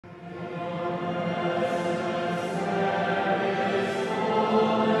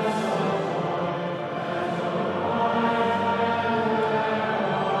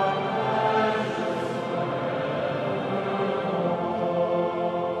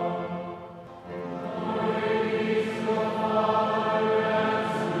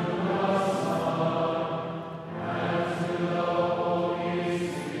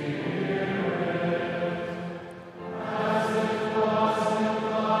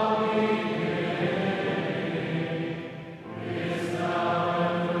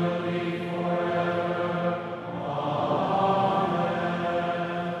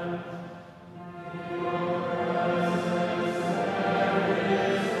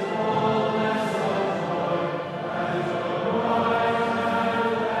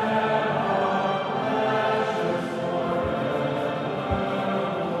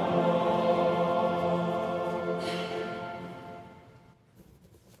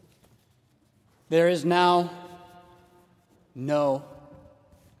There is now no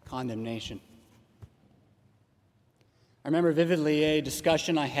condemnation. I remember vividly a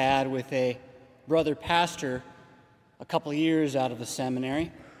discussion I had with a brother pastor a couple years out of the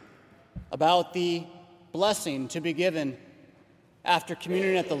seminary about the blessing to be given after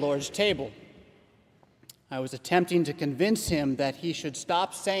communion at the Lord's table. I was attempting to convince him that he should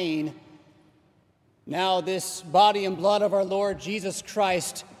stop saying, "Now this body and blood of our Lord Jesus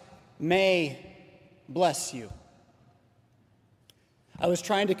Christ may bless you." I was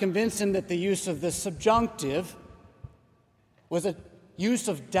trying to convince him that the use of the subjunctive was a use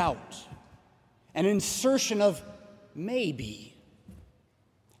of doubt, an insertion of maybe,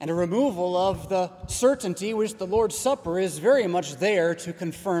 and a removal of the certainty which the Lord's Supper is very much there to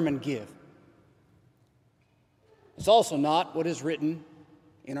confirm and give. It's also not what is written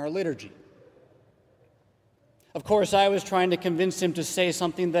in our liturgy. Of course, I was trying to convince him to say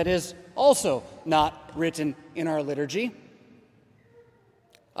something that is also not written in our liturgy.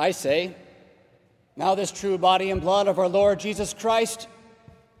 I say, "Now this true body and blood of our Lord Jesus Christ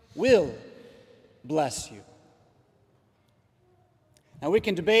will bless you." Now, we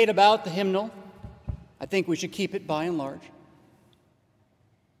can debate about the hymnal. I think we should keep it by and large.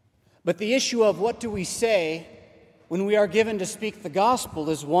 But the issue of what do we say when we are given to speak the gospel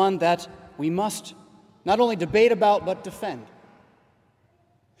is one that we must not only debate about, but defend.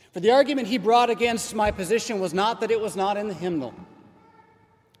 For the argument he brought against my position was not that it was not in the hymnal.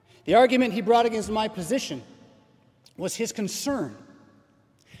 The argument he brought against my position was his concern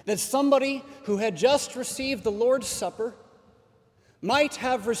that somebody who had just received the Lord's Supper might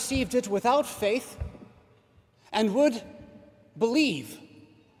have received it without faith and would believe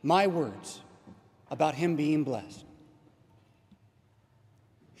my words about him being blessed.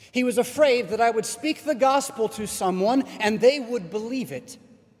 He was afraid that I would speak the gospel to someone and they would believe it.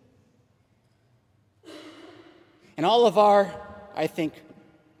 In all of our, I think,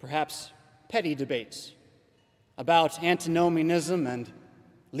 perhaps petty debates about antinomianism and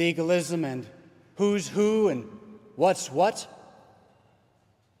legalism and who's who and what's what,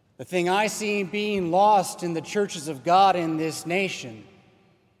 the thing I see being lost in the churches of God in this nation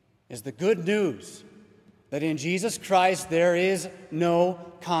is the good news that in Jesus Christ there is no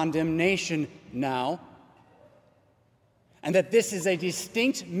condemnation now, and that this is a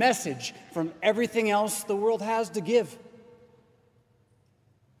distinct message from everything else the world has to give.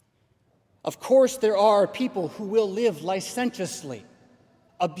 Of course, there are people who will live licentiously,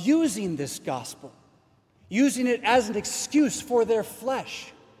 abusing this gospel, using it as an excuse for their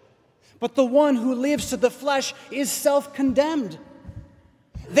flesh. But the one who lives to the flesh is self-condemned.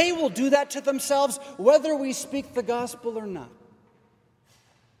 They will do that to themselves whether we speak the gospel or not.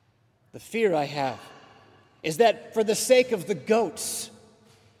 The fear I have is that for the sake of the goats,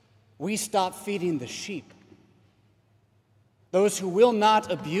 we stop feeding the sheep. Those who will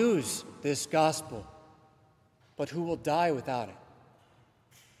not abuse this gospel, but who will die without it.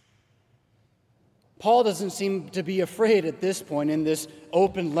 Paul doesn't seem to be afraid at this point in this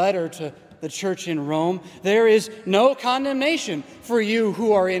open letter to the church in Rome. There is no condemnation for you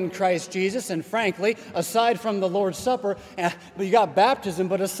who are in Christ Jesus. And frankly, aside from the Lord's Supper, you got baptism,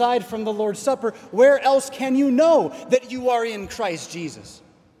 but aside from the Lord's Supper, where else can you know that you are in Christ Jesus?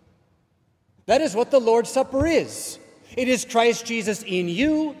 That is what the Lord's Supper is. It is Christ Jesus in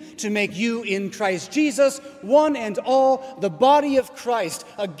you to make you in Christ Jesus, one and all, the body of Christ,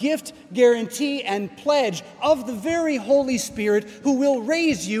 a gift, guarantee, and pledge of the very Holy Spirit who will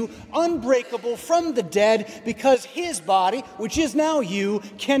raise you unbreakable from the dead because his body, which is now you,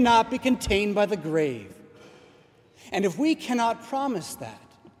 cannot be contained by the grave. And if we cannot promise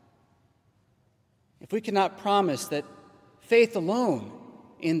that, if we cannot promise that faith alone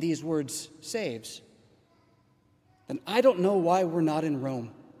in these words saves, then I don't know why we're not in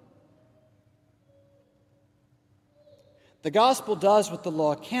Rome. The gospel does what the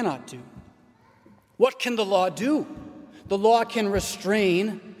law cannot do. What can the law do? The law can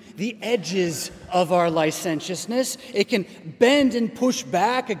restrain the edges of our licentiousness. It can bend and push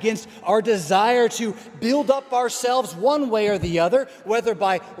back against our desire to build up ourselves one way or the other, whether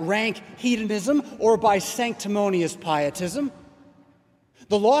by rank hedonism or by sanctimonious pietism.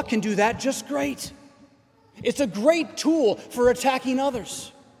 The law can do that just great. It's a great tool for attacking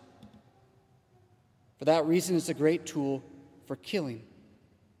others. For that reason, it's a great tool for killing.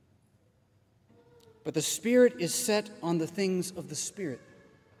 But the Spirit is set on the things of the Spirit: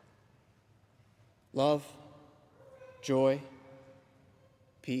 love, joy,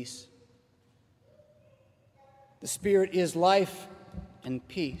 peace. The Spirit is life and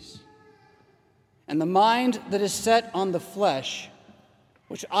peace. And the mind that is set on the flesh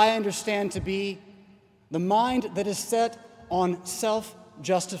which I understand to be the mind that is set on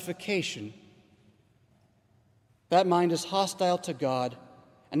self-justification. That mind is hostile to God,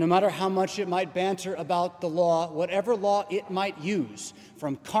 and no matter how much it might banter about the law, whatever law it might use,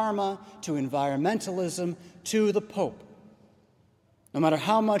 from karma to environmentalism to the Pope, no matter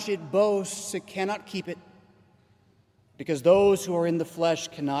how much it boasts, it cannot keep it, because those who are in the flesh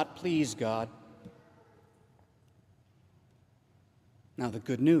cannot please God. Now, the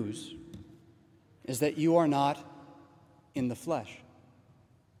good news is that you are not in the flesh.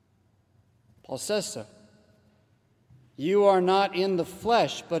 Paul says so. You are not in the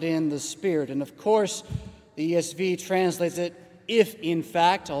flesh, but in the Spirit. And of course, the ESV translates it, if in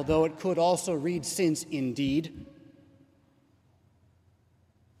fact, although it could also read, since indeed.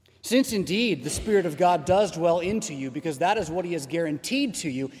 Since indeed the Spirit of God does dwell into you, because that is what he has guaranteed to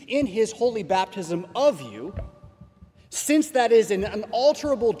you in his holy baptism of you, since that is an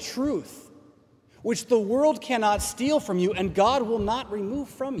unalterable truth, which the world cannot steal from you and God will not remove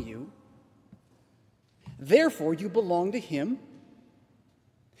from you, therefore you belong to him.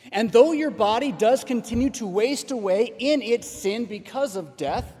 And though your body does continue to waste away in its sin because of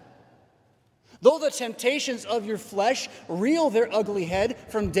death, though the temptations of your flesh reel their ugly head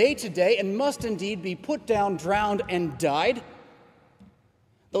from day to day and must indeed be put down, drowned, and died,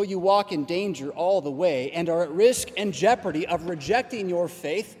 though you walk in danger all the way and are at risk and jeopardy of rejecting your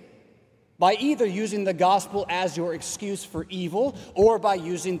faith by either using the gospel as your excuse for evil or by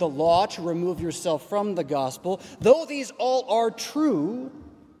using the law to remove yourself from the gospel, though these all are true,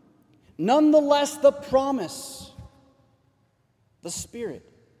 nonetheless the promise, the Spirit,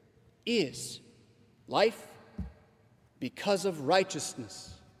 is life because of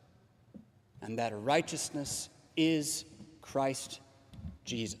righteousness, and that righteousness is Christ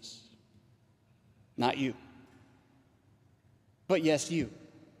Jesus. Not you, but yes, you,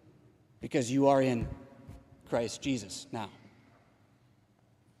 because you are in Christ Jesus now.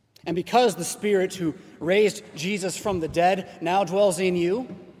 And because the Spirit who raised Jesus from the dead now dwells in you,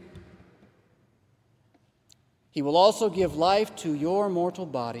 he will also give life to your mortal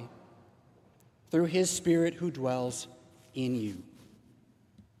body through his Spirit who dwells in you.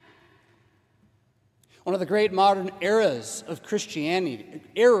 One of the great modern errors of Christianity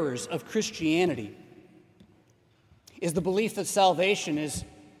is the belief that salvation is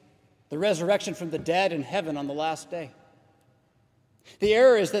the resurrection from the dead in heaven on the last day. The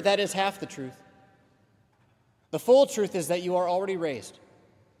error is that that is half the truth. The full truth is that you are already raised.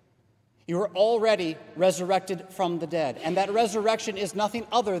 You are already resurrected from the dead, and that resurrection is nothing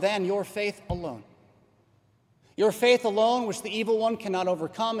other than your faith alone. Your faith alone, which the evil one cannot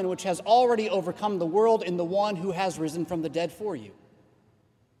overcome, and which has already overcome the world in the one who has risen from the dead for you.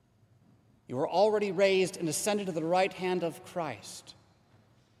 You are already raised and ascended to the right hand of Christ.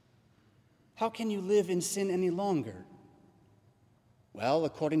 How can you live in sin any longer? Well,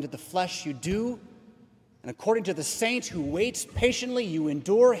 according to the flesh you do, and according to the saint who waits patiently, you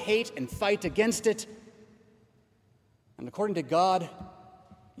endure, hate, and fight against it. And according to God,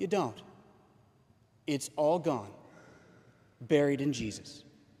 you don't. It's all gone, buried in Jesus.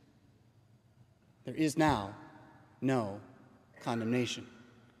 There is now no condemnation.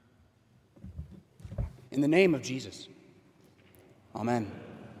 In the name of Jesus, amen.